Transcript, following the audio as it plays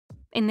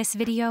In this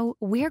video,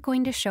 we're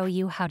going to show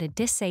you how to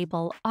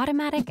disable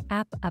automatic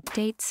app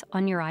updates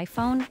on your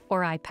iPhone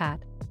or iPad.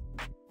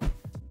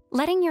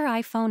 Letting your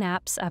iPhone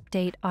apps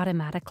update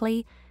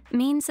automatically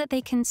means that they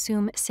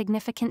consume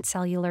significant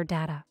cellular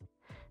data.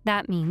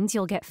 That means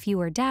you'll get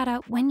fewer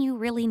data when you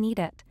really need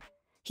it.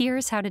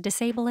 Here's how to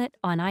disable it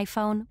on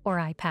iPhone or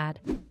iPad.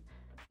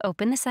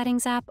 Open the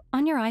Settings app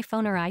on your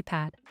iPhone or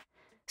iPad.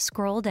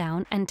 Scroll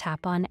down and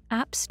tap on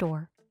App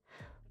Store.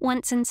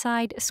 Once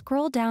inside,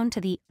 scroll down to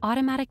the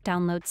Automatic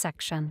Download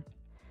section.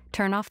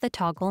 Turn off the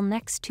toggle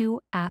next to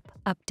App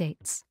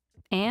Updates.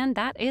 And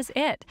that is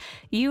it!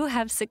 You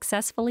have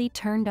successfully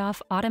turned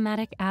off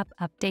automatic app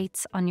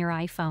updates on your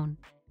iPhone.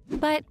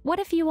 But what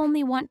if you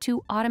only want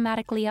to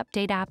automatically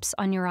update apps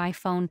on your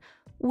iPhone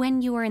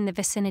when you are in the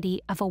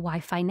vicinity of a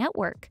Wi-Fi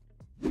network?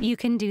 You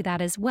can do that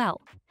as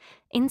well.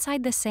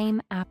 Inside the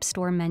same App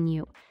Store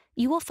menu,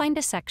 you will find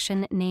a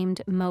section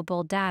named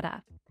Mobile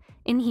Data.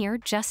 In here,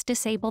 just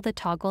disable the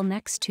toggle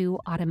next to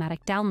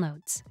Automatic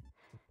Downloads.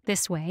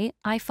 This way,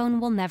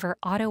 iPhone will never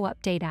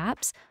auto-update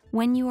apps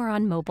when you are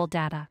on mobile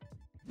data.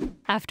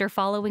 After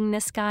following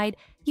this guide,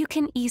 you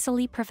can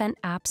easily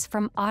prevent apps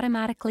from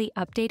automatically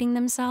updating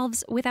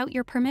themselves without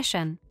your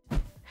permission.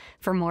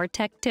 For more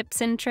tech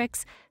tips and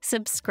tricks,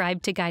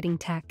 subscribe to Guiding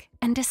Tech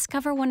and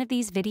discover one of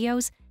these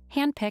videos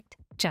handpicked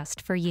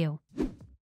just for you.